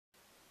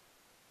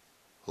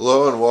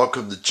Hello and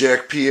welcome to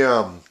Jack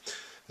PM.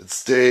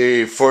 It's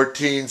day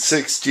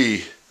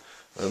 1460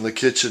 on the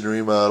kitchen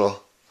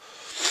remodel.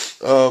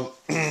 Right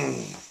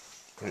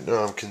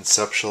now I'm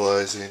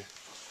conceptualizing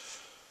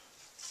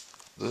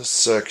this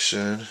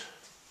section.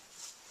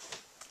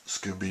 It's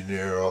going to be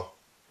narrow.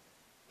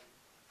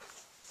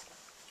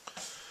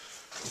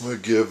 I'm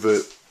going to give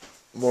it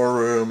more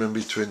room in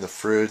between the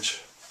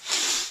fridge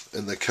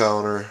and the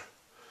counter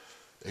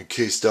in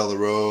case down the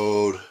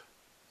road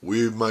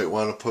we might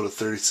want to put a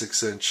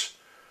 36-inch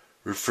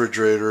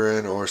refrigerator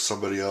in, or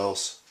somebody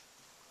else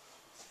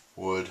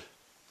would.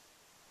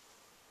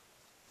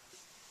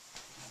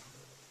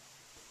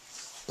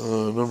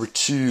 Number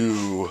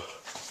two.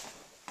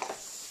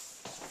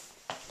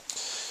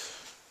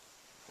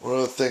 One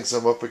of the things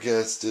I'm up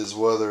against is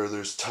whether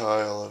there's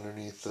tile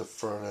underneath the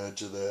front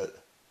edge of that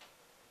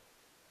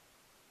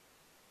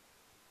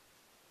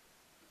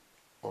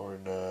or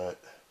not.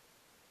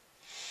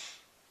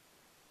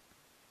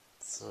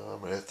 So I'm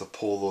going to have to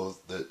pull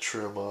that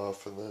trim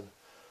off and then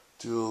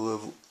do a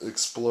little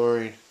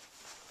exploring.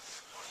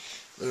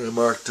 And I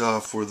marked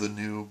off where the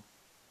new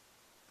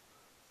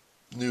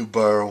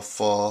bar will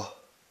fall.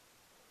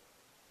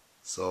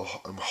 So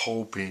I'm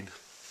hoping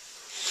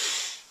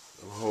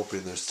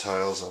there's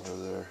tiles under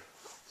there.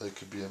 That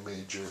could be a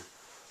major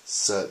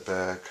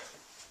setback.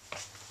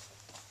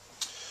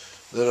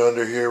 Then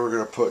under here we're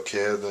going to put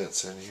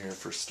cabinets in here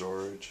for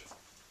storage.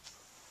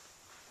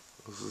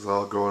 This is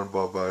all going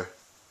bye-bye.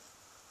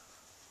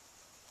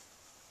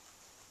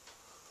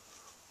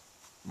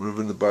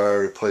 Moving the bar,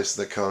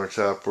 replacing the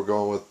countertop. We're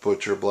going with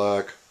butcher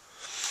block.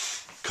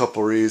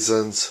 Couple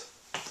reasons.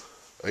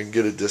 I can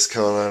get a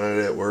discount on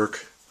it at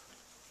work.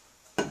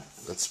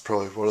 That's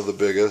probably one of the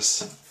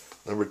biggest.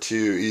 Number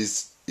two,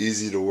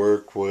 easy to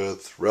work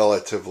with,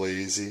 relatively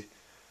easy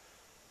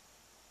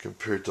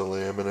compared to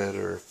laminate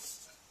or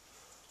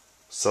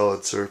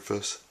solid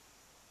surface.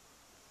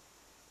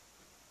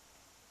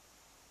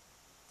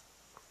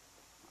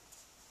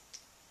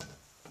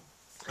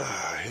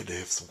 I had to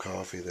have some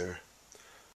coffee there.